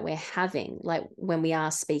wins that we're having, like when we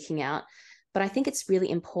are speaking out. But I think it's really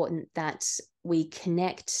important that we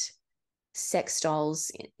connect sex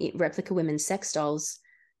dolls, replica women's sex dolls,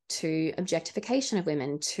 to objectification of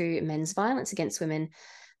women, to men's violence against women,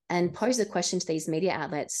 and pose the question to these media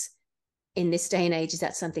outlets. In this day and age, is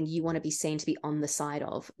that something you want to be seen to be on the side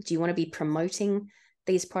of? Do you want to be promoting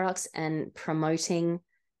these products and promoting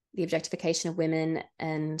the objectification of women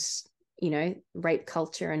and, rape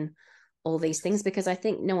culture and all these things? Because I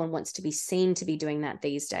think no one wants to be seen to be doing that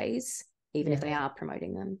these days, even if they are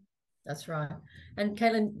promoting them. That's right. And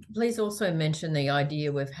Caitlin, please also mention the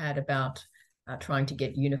idea we've had about trying to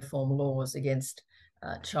get uniform laws against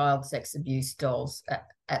child sex abuse dolls,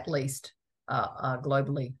 at least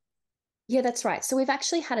globally. Yeah, that's right. So we've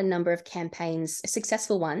actually had a number of campaigns,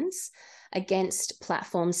 successful ones, against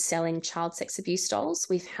platforms selling child sex abuse dolls.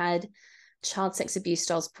 We've had child sex abuse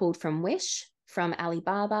dolls pulled from Wish, from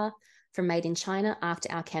Alibaba, from Made in China after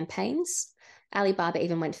our campaigns. Alibaba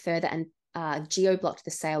even went further and geo-blocked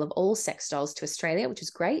the sale of all sex dolls to Australia, which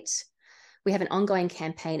is great. We have an ongoing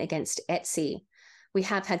campaign against Etsy. We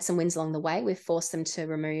have had some wins along the way. We've forced them to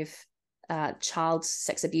remove child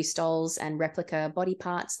sex abuse dolls and replica body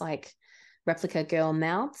parts, like replica girl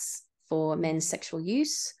mouths for men's sexual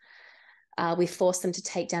use. We forced them to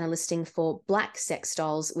take down a listing for black sex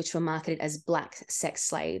dolls, which were marketed as black sex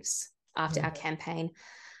slaves after our campaign.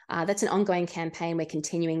 That's an ongoing campaign. We're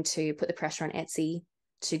continuing to put the pressure on Etsy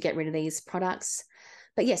to get rid of these products.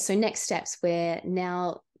 But yes, so next steps, we're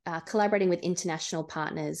now collaborating with international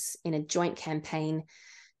partners in a joint campaign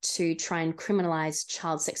to try and criminalize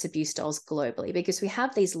child sex abuse dolls globally, because we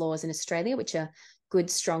have these laws in Australia, which are good,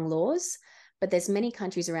 strong laws, but there's many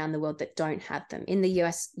countries around the world that don't have them. In the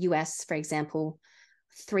US, for example,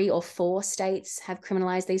 3 or 4 states have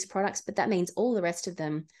criminalized these products, but that means all the rest of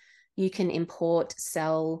them, you can import,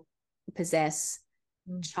 sell, possess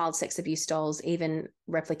child sex abuse dolls, even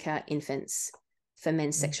replica infants for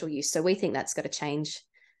men's sexual use. So we think that's got to change.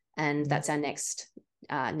 And that's our next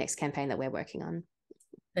campaign that we're working on.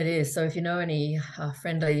 It is. So if you know any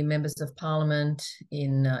friendly members of parliament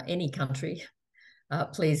in any country,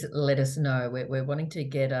 please let us know. We're wanting to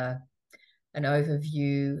get an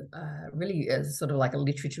overview, really sort of like a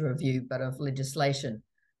literature review, but of legislation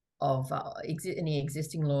of any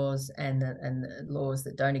existing laws and the laws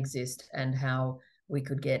that don't exist, and how we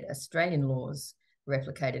could get Australian laws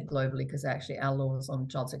replicated globally, because actually our laws on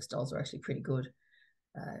child sex dolls are actually pretty good.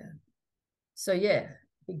 So yeah,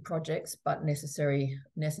 big projects, but necessary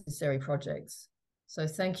projects. So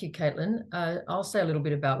thank you, Caitlin. I'll say a little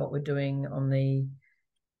bit about what we're doing on the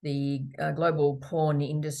global porn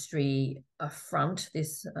industry front,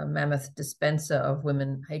 this mammoth dispenser of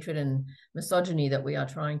women hatred and misogyny that we are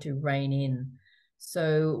trying to rein in.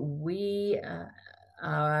 So we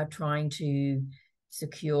are trying to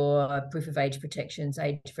secure proof of age protections,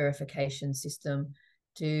 age verification system,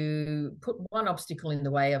 to put one obstacle in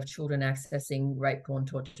the way of children accessing rape porn,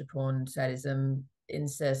 torture porn, sadism,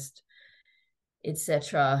 incest,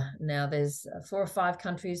 etc. Now there's 4 or 5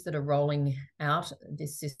 countries that are rolling out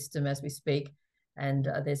this system as we speak, and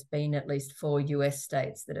there's been at least 4 US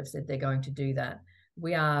states that have said they're going to do that.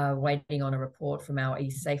 We are waiting on a report from our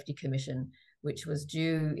E-Safety Commission, which was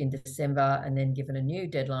due in December and then given a new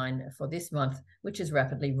deadline for this month, which is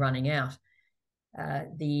rapidly running out.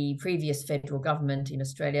 The previous federal government in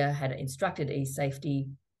Australia had instructed E-Safety,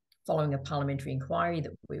 following a parliamentary inquiry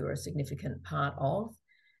that we were a significant part of,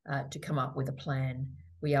 to come up with a plan.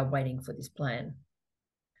 We are waiting for this plan.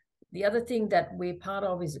 The other thing that we're part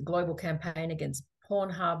of is a global campaign against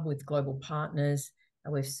Pornhub with global partners.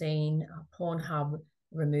 We've seen Pornhub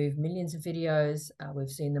remove millions of videos. We've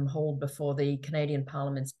seen them hauled before the Canadian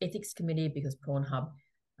Parliament's Ethics Committee because Pornhub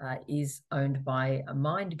is owned by a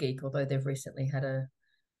MindGeek, although they've recently had a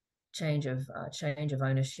change of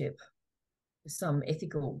ownership. Some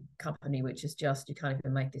ethical company, which is just, you can't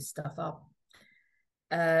even make this stuff up.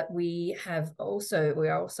 We are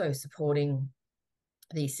also supporting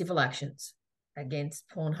the civil actions against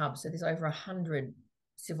Pornhub. So there's over 100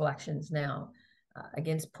 civil actions now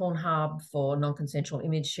against Pornhub for non-consensual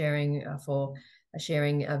image sharing, for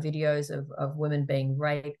sharing videos of women being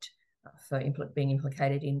raped, for being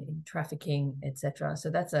implicated in trafficking, etc. So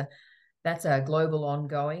that's a global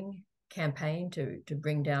ongoing campaign to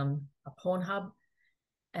bring down a Pornhub.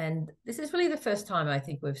 And this is really the first time I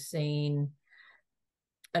think we've seen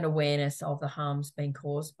an awareness of the harms being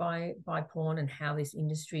caused by porn and how this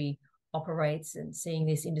industry operates, and seeing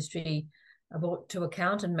this industry brought to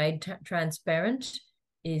account and made transparent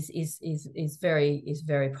is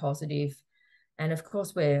very positive. And of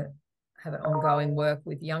course, we have an ongoing work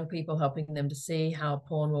with young people, helping them to see how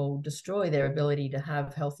porn will destroy their ability to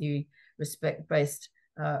have healthy, respect-based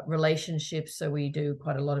relationships. So we do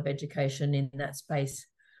quite a lot of education in that space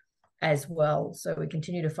as well. So we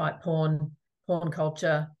continue to fight porn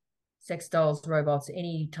culture, sex dolls, robots,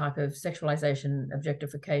 any type of sexualization,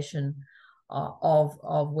 objectification of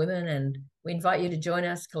women. And we invite you to join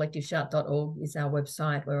us. collectiveshout.org is our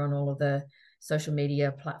website. We're on all of the social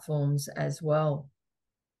media platforms as well.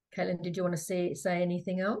 Caitlin, did you want to say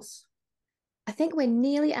anything else? I think we're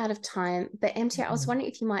nearly out of time, but MT, I was wondering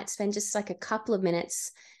if you might spend just like a couple of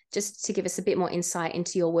minutes just to give us a bit more insight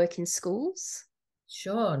into your work in schools.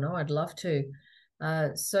 Sure, no, I'd love to.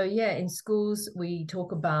 So yeah, in schools, we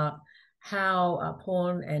talk about how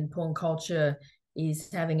porn and porn culture is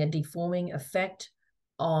having a deforming effect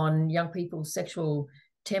on young people's sexual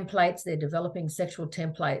templates. They're developing sexual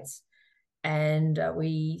templates. And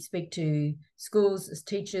we speak to schools as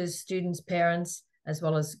teachers, students, parents, as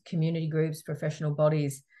well as community groups, professional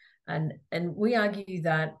bodies. And we argue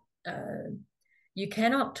that you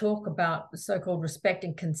cannot talk about so-called respect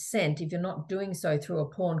and consent if you're not doing so through a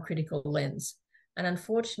porn critical lens. And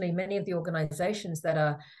unfortunately, many of the organizations that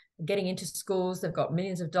are getting into schools, they've got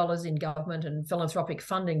millions of dollars in government and philanthropic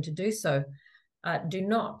funding to do so, do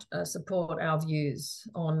not support our views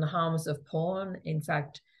on the harms of porn. In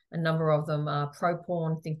fact, a number of them are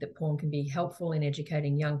pro-porn, think that porn can be helpful in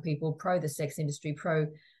educating young people, pro the sex industry, pro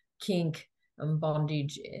kink and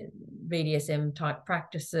bondage, BDSM type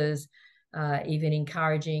practices, even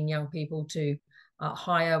encouraging young people to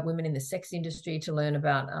hire women in the sex industry to learn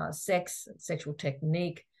about sex, sexual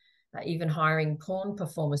technique, even hiring porn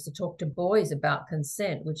performers to talk to boys about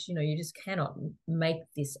consent, which, you just cannot make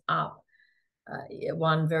this up.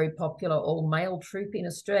 One very popular all-male troupe in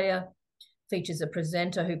Australia features a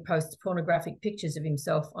presenter who posts pornographic pictures of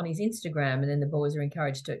himself on his Instagram, and then the boys are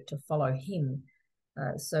encouraged to follow him.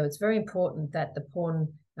 So it's very important that the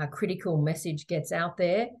porn critical message gets out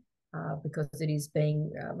there, because it is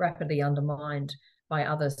being rapidly undermined by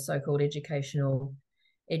other so-called educational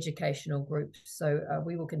groups. So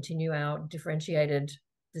we will continue our differentiated,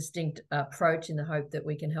 distinct approach in the hope that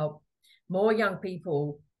we can help more young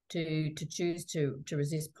people to choose to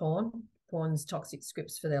resist porn's toxic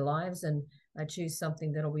scripts for their lives, and choose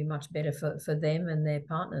something that'll be much better for them and their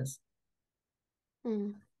partners.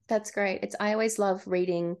 That's great. I always love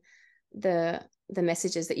reading the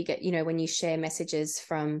messages that you get, when you share messages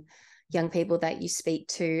from young people that you speak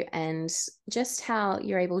to, and just how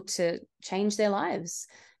you're able to change their lives,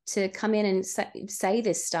 to come in and say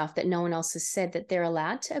this stuff that no one else has said, that they're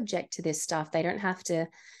allowed to object to this stuff. They don't have to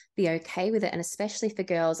be okay with it. And especially for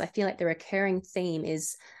girls, I feel like the recurring theme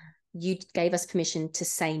is you gave us permission to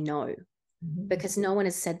say no, because no one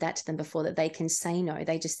has said that to them before, that they can say no.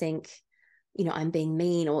 They just think, I'm being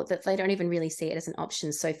mean, or that they don't even really see it as an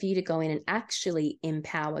option. So for you to go in and actually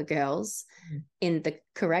empower girls in the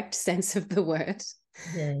correct sense of the word,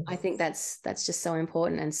 I think that's just so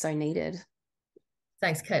important and so needed.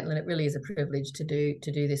 Thanks, Caitlin. It really is a privilege to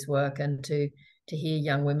do this work, and to hear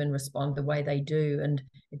young women respond the way they do. And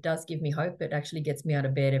it does give me hope. It actually gets me out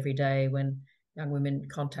of bed every day when young women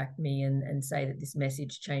contact me and say that this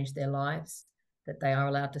message changed their lives, that they are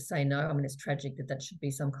allowed to say no. I mean, it's tragic that should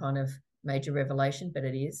be some kind of major revelation, but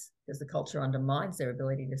it is, because the culture undermines their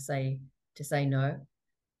ability to say no.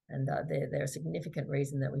 And they're a significant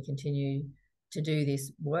reason that we continue to do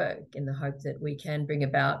this work, in the hope that we can bring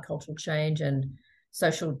about cultural change and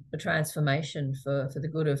social transformation for the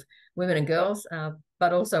good of women and girls,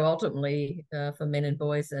 but also ultimately for men and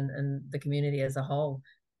boys and the community as a whole.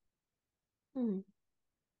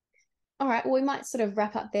 All right, well, we might sort of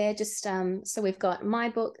wrap up there. Just so we've got my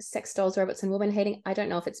book, Sex, Dolls, Robots, and Woman Hating. I don't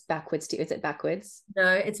know if it's backwards to you. Is it backwards?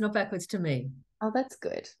 No, it's not backwards to me. Oh, that's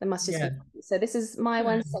good. That must just Yeah. be. So this is my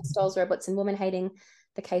one, Sex, Dolls, Robots, and Woman Hating,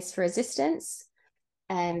 The Case for Resistance.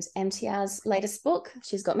 And MTR's latest book.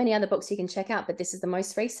 She's got many other books you can check out, but this is the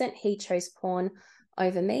most recent. He Chose Porn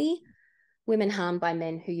Over Me, Women Harmed by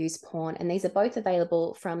Men Who Use Porn. And these are both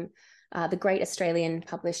available from the great Australian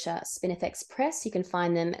publisher Spinifex Press. You can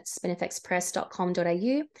find them at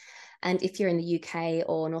spinifexpress.com.au. And if you're in the UK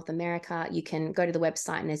or North America, you can go to the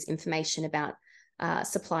website and there's information about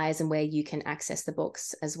suppliers and where you can access the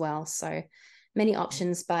books as well. So many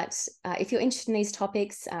options, but if you're interested in these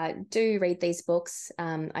topics, do read these books.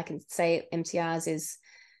 I can say MTR's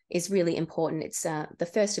is really important. It's the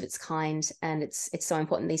first of its kind, and it's so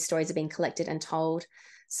important these stories are being collected and told.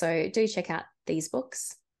 So do check out these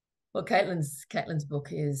books. Well, Caitlin's book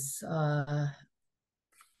is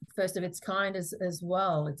first of its kind as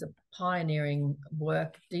well. It's a pioneering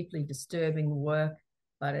work, deeply disturbing work,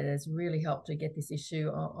 but it has really helped to get this issue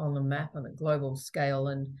on the map on a global scale.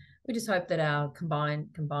 And we just hope that our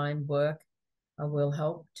combined work will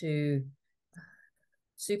help to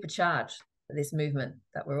supercharge this movement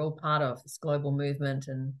that we're all part of, this global movement.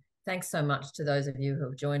 And thanks so much to those of you who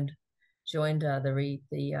have joined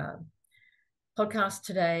the podcast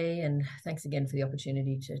today. And thanks again for the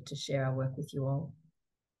opportunity to share our work with you all.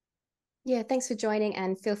 Yeah, thanks for joining,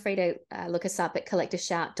 and feel free to look us up at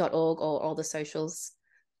collectiveshout.org or all the socials.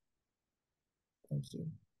 Thank you.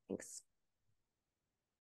 Thanks.